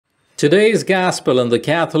Today's Gospel in the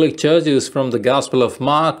Catholic Church is from the Gospel of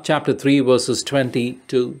Mark, chapter 3, verses 20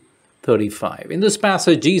 to 35. In this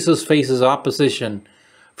passage, Jesus faces opposition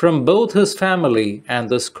from both his family and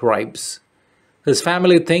the scribes. His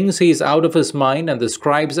family thinks he is out of his mind, and the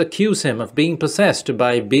scribes accuse him of being possessed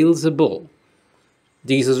by Beelzebul.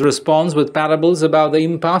 Jesus responds with parables about the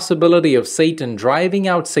impossibility of Satan driving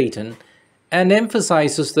out Satan and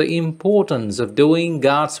emphasizes the importance of doing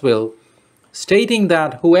God's will, stating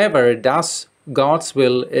that whoever does God's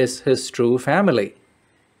will is his true family.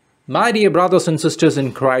 My dear brothers and sisters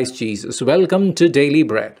in Christ Jesus, welcome to Daily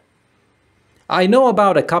Bread. I know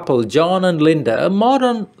about a couple, John and Linda, a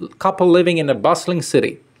modern couple living in a bustling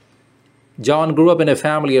city. John grew up in a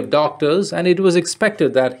family of doctors, and it was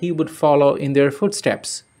expected that he would follow in their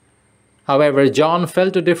footsteps. However, John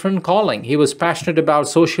felt a different calling. He was passionate about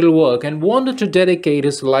social work and wanted to dedicate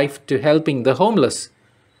his life to helping the homeless.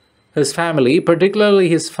 His family, particularly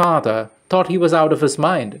his father, thought he was out of his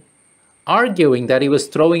mind, arguing that he was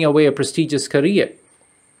throwing away a prestigious career.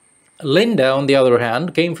 Linda, on the other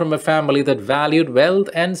hand, came from a family that valued wealth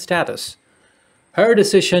and status. Her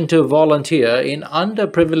decision to volunteer in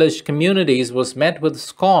underprivileged communities was met with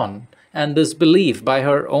scorn and disbelief by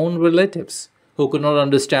her own relatives, who could not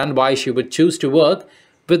understand why she would choose to work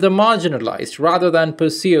with the marginalized rather than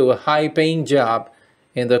pursue a high-paying job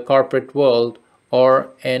in the corporate world or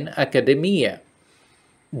in academia.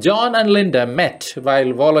 John and Linda met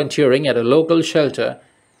while volunteering at a local shelter,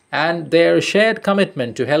 and their shared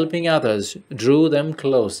commitment to helping others drew them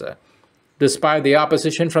closer. Despite the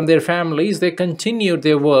opposition from their families, they continued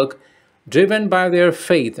their work, driven by their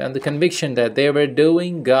faith and the conviction that they were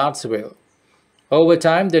doing God's will. Over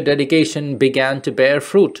time, their dedication began to bear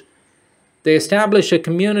fruit. They established a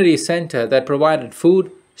community center that provided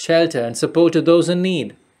food, shelter, and support to those in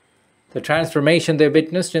need. The transformation they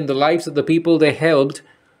witnessed in the lives of the people they helped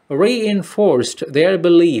reinforced their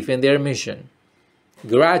belief in their mission.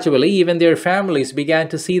 Gradually, even their families began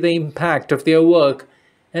to see the impact of their work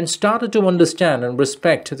and started to understand and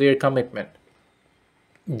respect their commitment.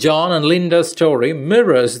 John and Linda's story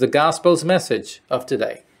mirrors the Gospel's message of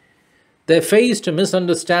today. They faced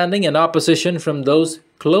misunderstanding and opposition from those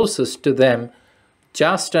closest to them,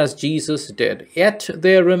 just as Jesus did, yet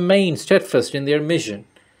they remained steadfast in their mission,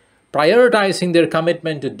 prioritizing their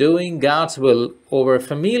commitment to doing God's will over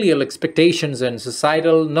familial expectations and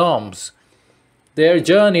societal norms. Their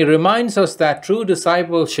journey reminds us that true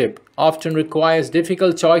discipleship often requires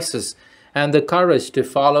difficult choices and the courage to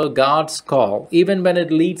follow God's call, even when it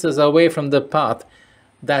leads us away from the path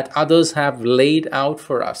that others have laid out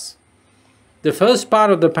for us. The first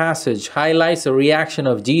part of the passage highlights the reaction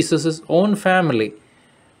of Jesus' own family.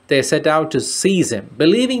 They set out to seize him,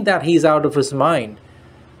 believing that he's out of his mind.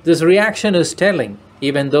 This reaction is telling.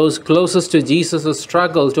 Even those closest to Jesus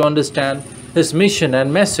struggle to understand his mission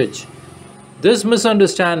and message. This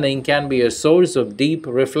misunderstanding can be a source of deep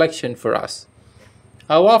reflection for us.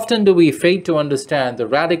 How often do we fail to understand the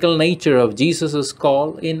radical nature of Jesus'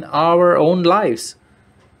 call in our own lives?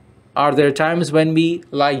 Are there times when we,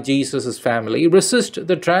 like Jesus' family, resist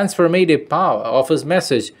the transformative power of his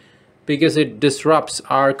message because it disrupts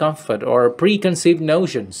our comfort or preconceived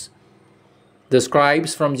notions? The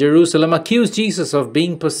scribes from Jerusalem accused Jesus of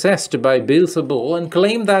being possessed by Beelzebul and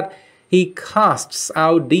claimed that he casts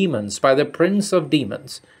out demons by the prince of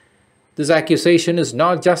demons. This accusation is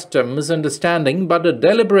not just a misunderstanding, but a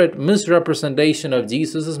deliberate misrepresentation of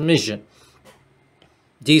Jesus' mission.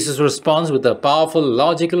 Jesus responds with a powerful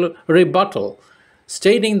logical rebuttal,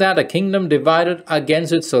 stating that a kingdom divided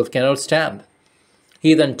against itself cannot stand.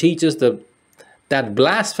 He then teaches that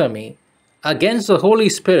blasphemy against the Holy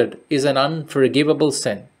Spirit is an unforgivable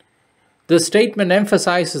sin. This statement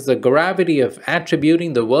emphasizes the gravity of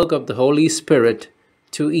attributing the work of the Holy Spirit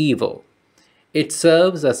to evil. It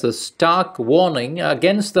serves as a stark warning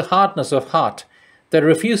against the hardness of heart that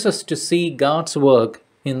refuses to see God's work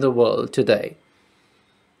in the world today.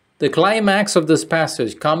 The climax of this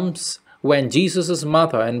passage comes when Jesus'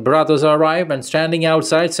 mother and brothers arrive and standing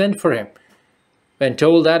outside send for him. When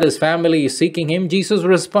told that his family is seeking him, Jesus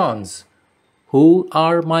responds, "Who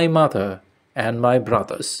are my mother and my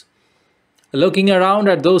brothers?" Looking around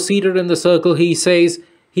at those seated in the circle, he says,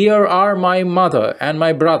 "Here are my mother and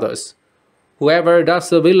my brothers. Whoever does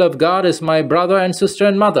the will of God is my brother and sister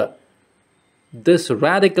and mother." This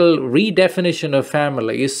radical redefinition of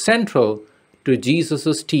family is central to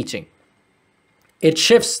Jesus' teaching. It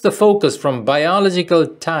shifts the focus from biological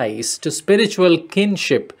ties to spiritual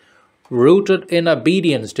kinship rooted in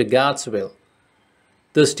obedience to God's will.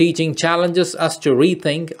 This teaching challenges us to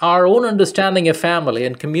rethink our own understanding of family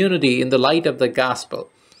and community in the light of the gospel.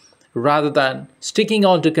 rather than sticking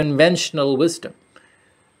on to conventional wisdom.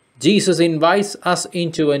 Jesus invites us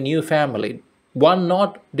into a new family, one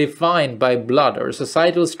not defined by blood or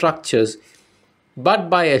societal structures, but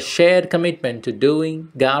by a shared commitment to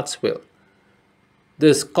doing God's will.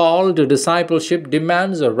 This call to discipleship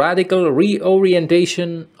demands a radical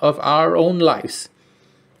reorientation of our own lives.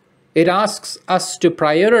 It asks us to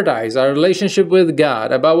prioritize our relationship with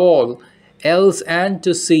God above all else and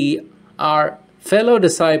to see our fellow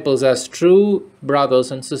disciples as true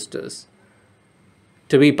brothers and sisters.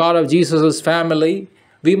 To be part of Jesus' family,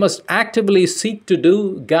 we must actively seek to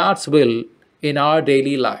do God's will in our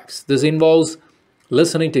daily lives. This involves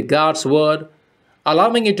listening to God's word,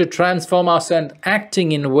 allowing it to transform us, and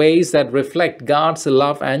acting in ways that reflect God's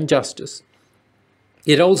love and justice.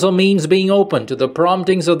 It also means being open to the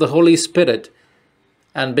promptings of the Holy Spirit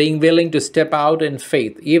and being willing to step out in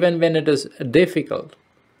faith, even when it is difficult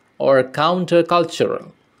or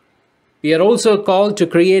countercultural. We are also called to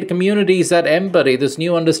create communities that embody this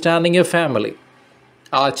new understanding of family.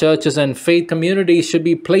 Our churches and faith communities should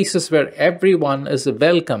be places where everyone is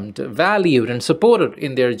welcomed, valued, and supported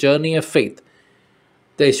in their journey of faith.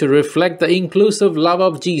 They should reflect the inclusive love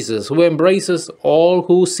of Jesus, who embraces all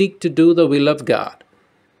who seek to do the will of God.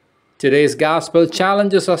 Today's gospel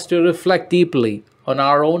challenges us to reflect deeply on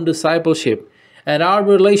our own discipleship and our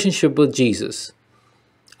relationship with Jesus.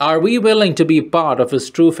 Are we willing to be part of His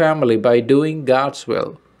true family by doing God's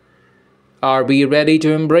will? Are we ready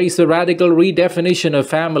to embrace the radical redefinition of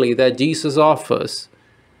family that Jesus offers?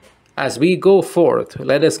 As we go forth,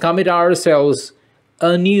 let us commit ourselves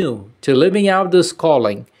anew to living out this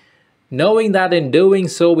calling, knowing that in doing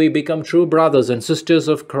so we become true brothers and sisters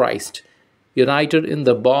of Christ, united in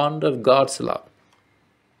the bond of God's love.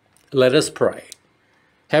 Let us pray.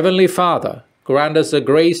 Heavenly Father, grant us the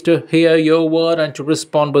grace to hear your word and to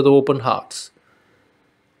respond with open hearts.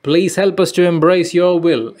 Please help us to embrace your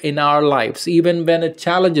will in our lives, even when it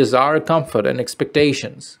challenges our comfort and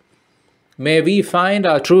expectations. May we find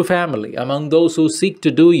our true family among those who seek to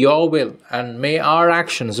do your will, and may our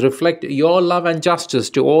actions reflect your love and justice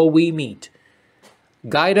to all we meet.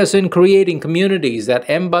 Guide us in creating communities that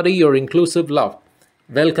embody your inclusive love,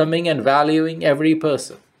 welcoming and valuing every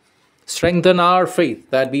person. Strengthen our faith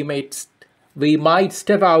that we might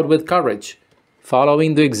step out with courage,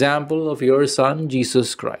 following the example of your Son,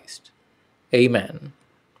 Jesus Christ. Amen.